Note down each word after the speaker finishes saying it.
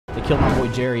killed my boy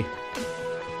Jerry.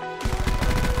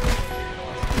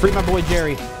 Free my boy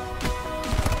Jerry.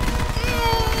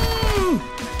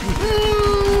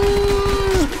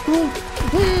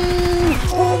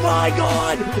 Oh my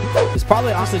god! It's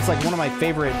probably, honestly, it's like one of my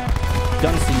favorite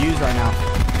guns to use right now.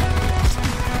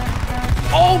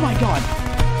 Oh my god!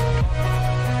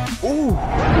 Ooh.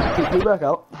 Get back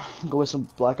out. Go with some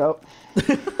blackout.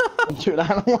 Dude, I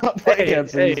don't want to play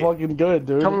against him. He's fucking good,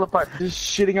 dude. Come in the park. Just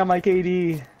shitting on my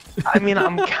KD. I mean,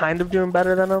 I'm kind of doing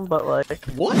better than him, but like...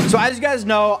 What? So as you guys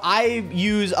know, I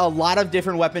use a lot of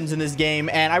different weapons in this game,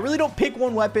 and I really don't pick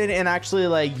one weapon and actually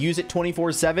like use it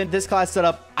 24/7. This class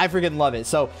setup, I freaking love it.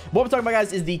 So what we're talking about,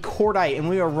 guys, is the Cordite, and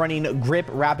we are running grip,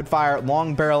 rapid fire,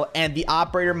 long barrel, and the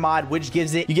operator mod, which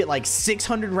gives it, you get like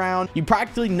 600 round. You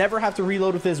practically never have to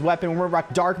reload with this weapon. We're gonna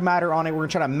rock dark matter on it. We're gonna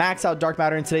try to max out dark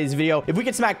matter in today's video. If we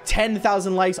could smack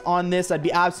 10,000 likes on this, that'd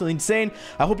be absolutely insane.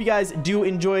 I hope you guys do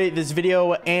enjoy this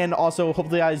video, and also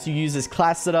hopefully guys you use this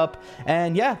class setup.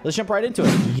 And yeah, let's jump right into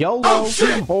it. YOLO.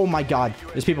 Oh my god,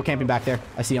 there's people camping back there.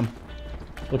 I see them.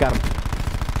 Look at them.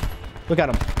 Look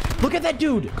at them. Look at that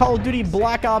dude. Call of Duty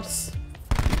Black Ops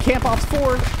Camp Ops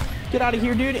 4. Get out of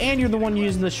here, dude. And you're the one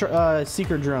using the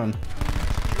seeker drone.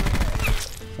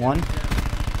 1,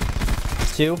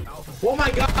 2. Oh my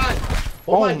god.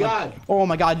 Oh my god. Oh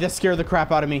my god, that scared the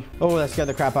crap out of me. Oh, that scared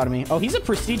the crap out of me. Oh, he's a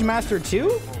prestige master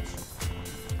too?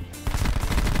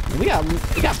 We got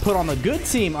put on the good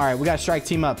team. All right, we got to strike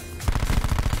team up.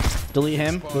 Delete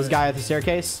him. This guy at the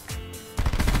staircase.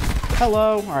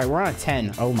 Hello. All right, we're on a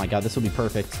 10. Oh my god, this will be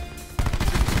perfect.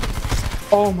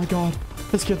 Oh my god,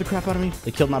 that scared the crap out of me.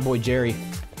 They killed my boy Jerry.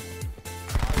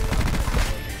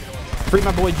 Free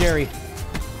my boy Jerry.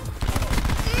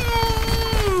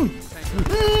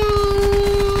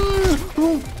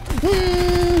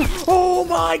 Oh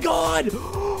my god.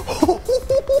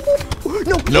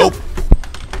 No. Nope.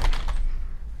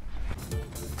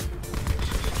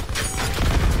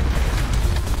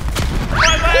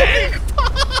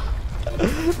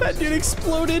 That dude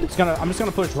exploded. I'm just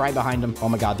gonna push right behind him. Oh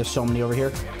my god, there's so many over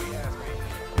here.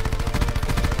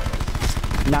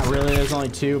 Not really, there's only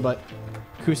 2, but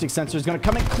acoustic sensor is gonna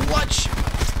come in clutch.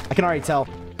 I can already tell.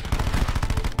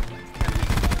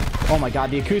 Oh my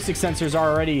god, the acoustic sensors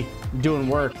are already doing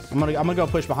work. I'm gonna go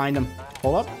push behind him.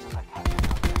 Hold up.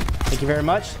 Thank you very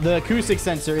much. The acoustic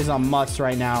sensor is a must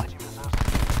right now.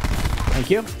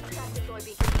 Thank you.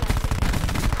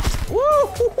 Woo!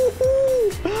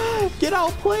 Get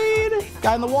outplayed.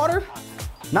 Guy in the water?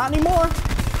 Not anymore.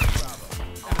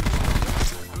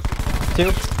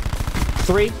 2,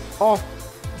 3. Oh,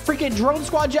 freaking drone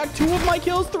squad jacked 2 of my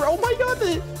kills. Oh my god.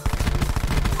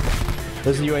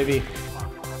 There's a UAV.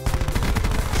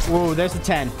 Whoa, there's a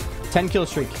 10. 10 kill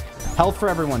streak. Health for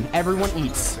everyone. Everyone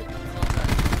eats.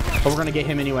 But we're gonna get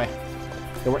him anyway.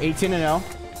 So we're 18-0.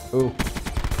 Ooh.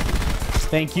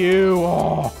 Thank you.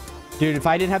 Oh. Dude, if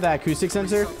I didn't have that acoustic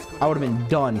sensor, I would have been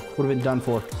done. Would have been done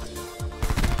for.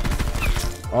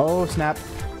 Oh, snap.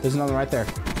 There's another one right there.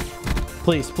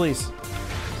 Please, please.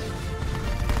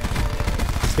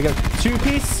 We got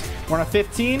 2-piece. We're on a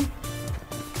 15.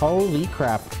 Holy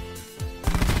crap.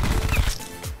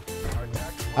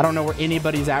 I don't know where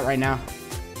anybody's at right now.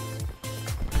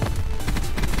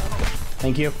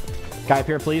 Thank you. Guy up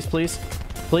here, please, please.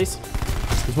 Please.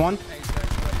 There's one.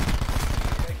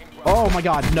 Oh my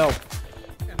god, no.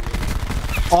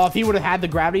 Oh, if he would have had the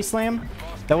gravity slam,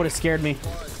 that would have scared me.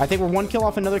 I think we're 1 kill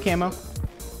off another camo.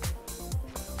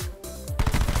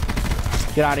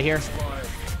 Get out of here.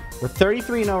 We're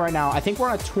 33-0 right now. I think we're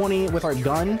on a 20 with our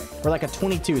gun. We're like a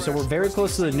 22, so we're very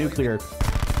close to the nuclear.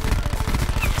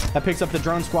 That picks up the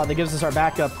drone squad. That gives us our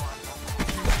backup.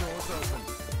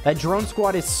 That drone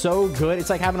squad is so good. It's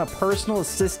like having a personal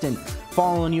assistant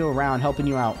following you around, helping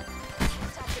you out.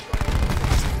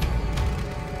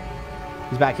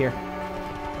 He's back here.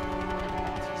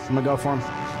 I'm gonna go for him.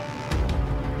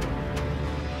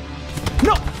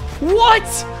 No!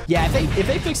 What? Yeah, if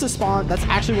they fix the spawn, that's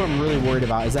actually what I'm really worried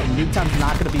about, is that nuke time's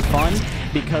not gonna be fun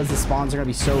because the spawns are gonna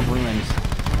be so ruined.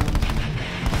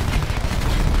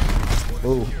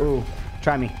 Ooh, ooh.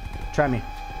 Try me. Try me.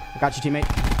 I got you, teammate.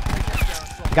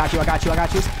 I got you, I got you, I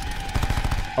got you.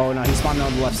 Oh no, he's spawning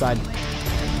on the left side.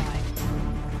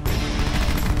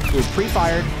 Ooh,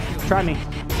 pre-fired. Try me.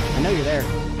 I know you're there.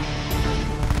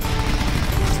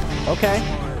 Okay.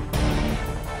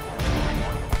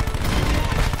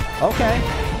 Okay.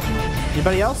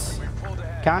 Anybody else?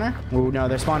 Counter? Ooh, no,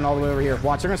 they're spawning all the way over here.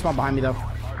 Watch, they're gonna spawn behind me though.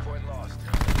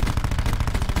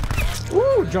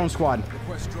 Ooh, drone squad.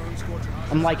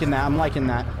 I'm liking that. I'm liking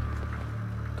that.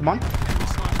 Come on.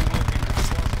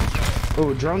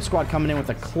 Ooh, drone squad coming in with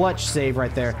a clutch save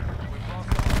right there.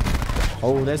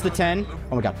 Oh, there's the 10.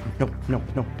 Oh my god. No, no,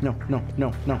 no, no, no,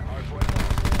 no, no.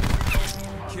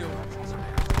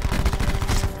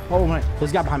 Oh my,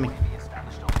 there's a guy behind me.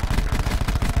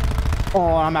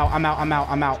 Oh, I'm out, I'm out, I'm out,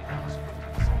 I'm out.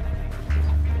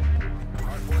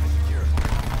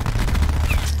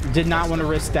 Did not want to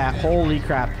risk that. Holy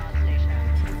crap.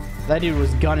 That dude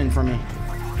was gunning for me.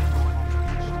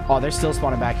 Oh, they're still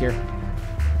spawning back here.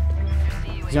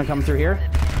 He's gonna come through here.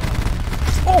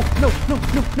 Oh, no, no,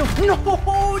 no, no,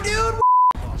 no, dude.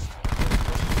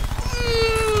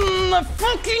 The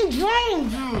fucking drone,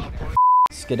 dude.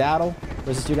 Skedaddle.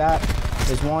 Where's this dude at?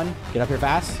 There's one. Get up here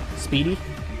fast. Speedy.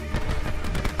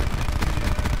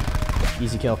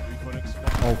 Easy kill.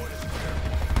 Oh.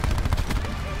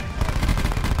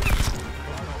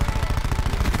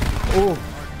 Oh.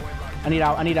 I need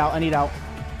out. I need out. I need out.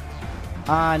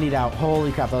 I need out.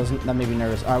 Holy crap. That made me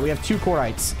nervous. All right. We have 2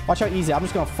 Corites. Watch how easy. I'm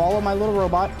just going to follow my little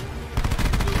robot.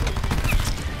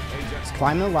 Just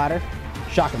climb the ladder.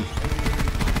 Shock him.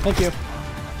 Thank you.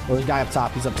 Oh, there's a guy up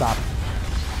top. He's up top.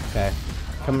 Okay.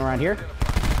 Coming around here.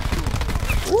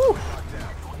 Woo.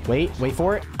 Wait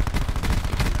for it.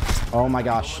 Oh my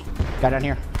gosh. Guy down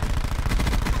here.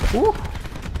 Woo.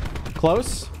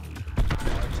 Close.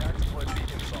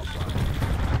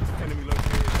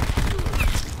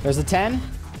 There's a 10.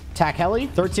 Tac heli.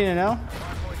 13-0.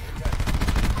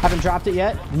 Haven't dropped it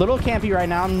yet. Little campy right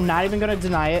now. I'm not even going to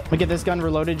deny it. I'm going to get this gun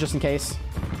reloaded just in case.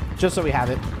 Just so we have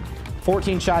it.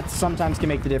 14 shots sometimes can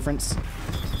make the difference.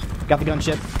 Got the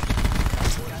gunship.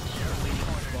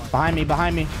 Behind me,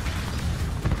 behind me.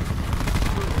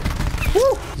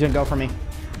 Woo! He's gonna go for me.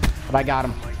 But I got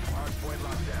him.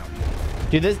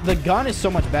 Dude, the gun is so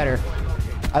much better.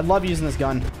 I love using this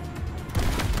gun.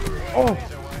 Oh!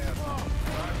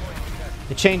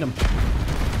 It chained him.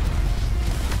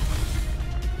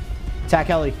 Attack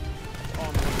heli.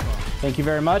 Thank you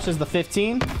very much. There's the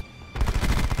 15.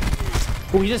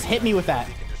 Oh, he just hit me with that.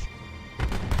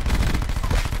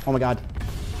 Oh my god.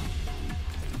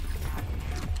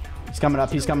 He's coming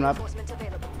up. He's coming up.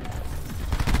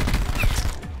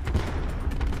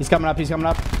 He's coming up. He's coming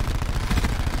up.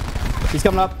 He's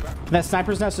coming up. Can that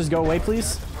sniper's nest just go away,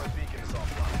 please?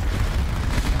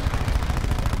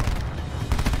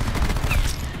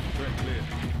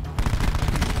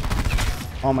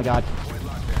 Oh my god.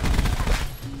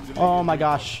 Oh my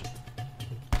gosh.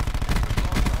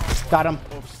 Got him.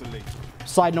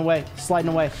 Sliding away.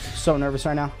 Sliding away. So nervous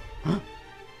right now.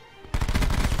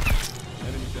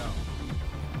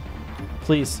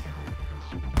 Please.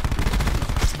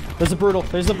 There's a brutal.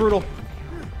 There's a brutal.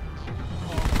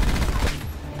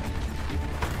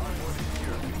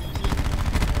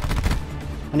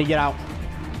 I need to get out.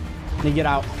 I need to get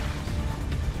out.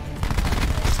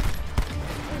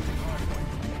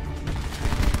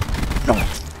 No.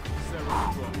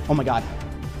 Oh my god.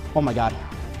 Oh my god.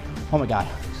 Oh my god.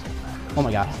 Oh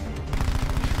my god.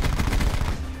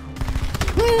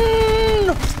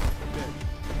 No.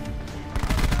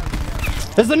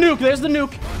 There's the nuke. There's the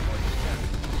nuke.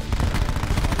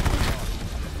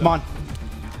 Come on.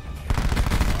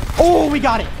 Oh, we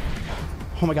got it.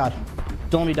 Oh my god.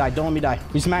 Don't let me die. Don't let me die.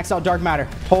 We just maxed out dark matter.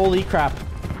 Holy crap.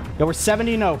 Yo, we're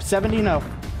 70-0. 70-0.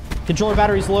 Controller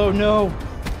battery's low. No.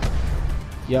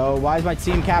 Yo, why is my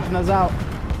team capping us out?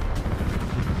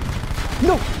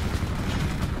 No.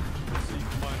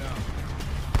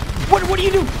 What do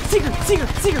you do? Seeker, Seeker,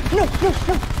 Seeker. No, no,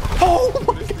 no. Oh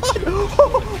my god.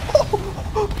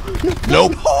 No,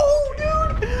 nope. Oh,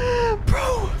 dude.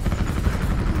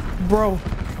 Bro.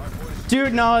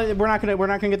 Dude, no, we're not gonna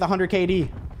get the 100 KD.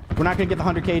 We're not gonna get the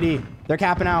 100 KD. They're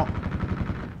capping out.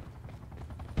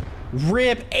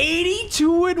 Rip.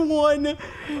 82-1.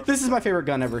 This is my favorite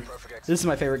gun ever. This is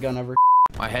my favorite gun ever.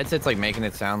 My headset's like making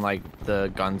it sound like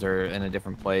the guns are in a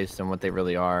different place than what they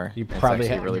really are. You probably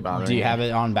really bothering Do you have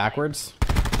it on backwards?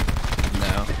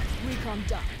 No.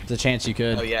 There's a chance you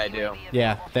could. Oh yeah, I do.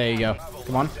 Yeah, there you go.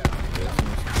 Come on.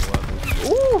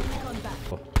 Ooh.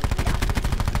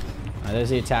 There's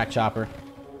the attack chopper.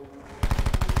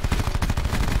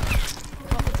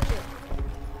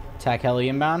 Attack heli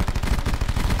inbound.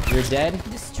 You're dead.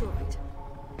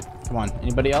 Come on.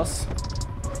 Anybody else?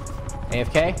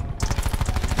 AFK?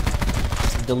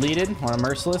 Deleted or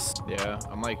merciless? Yeah,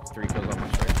 I'm like 3 kills on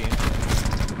my strike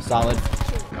team. Solid.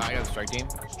 Oh, I got a strike team.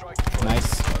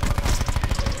 Nice.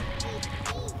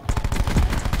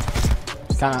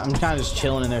 I'm kind of just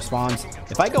chilling in their spawns.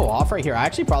 If I go off right here, I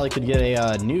actually probably could get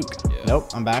a nuke. Yeah. Nope,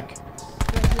 I'm back.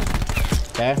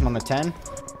 Okay, I'm on the 10.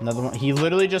 Another one. He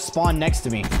literally just spawned next to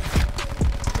me.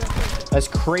 That's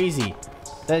crazy.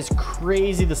 That is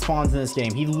crazy, the spawns in this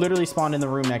game. He literally spawned in the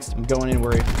room next to me. I'm going in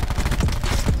worried.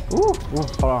 Ooh,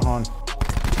 hold on.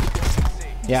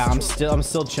 Yeah, I'm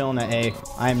still chilling at A.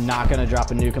 I am not gonna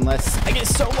drop a nuke unless I get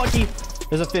so lucky.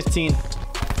 There's a 15.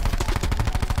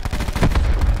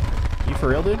 You for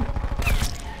real, dude?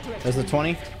 There's the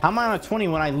 20. How am I on a 20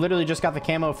 when I literally just got the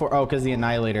camo for... Oh, because the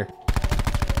Annihilator.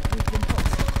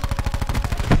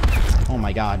 Oh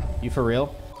my god. You for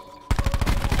real?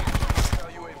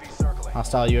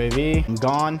 Hostile UAV. I'm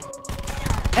gone.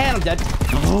 And I'm dead.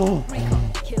 Oh.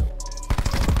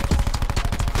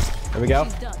 There we go.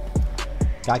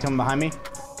 Guy coming behind me.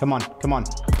 Come on. Come on.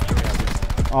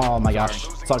 Oh my gosh.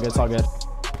 It's all good. It's all good.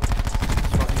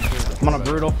 I'm on a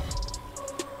brutal.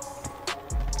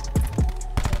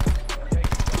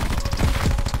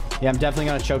 Yeah, I'm definitely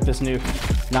going to choke this nuke.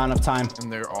 Not enough time.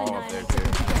 And they're all up there, too.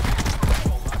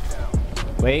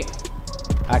 Wait.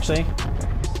 Actually.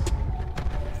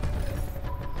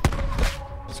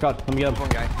 Let's go. Let me get him. One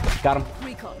guy. Got him.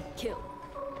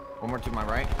 One more to my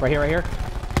right. Right here, right here.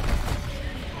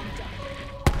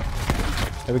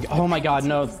 There we go. Oh my god,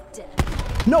 no.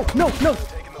 No, no, no.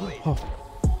 Oh.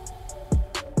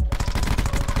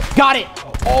 Got it.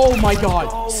 Oh my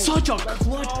god. Such a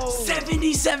clutch.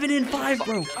 77 and 5,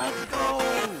 bro. Let's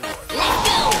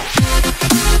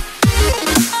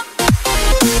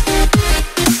go.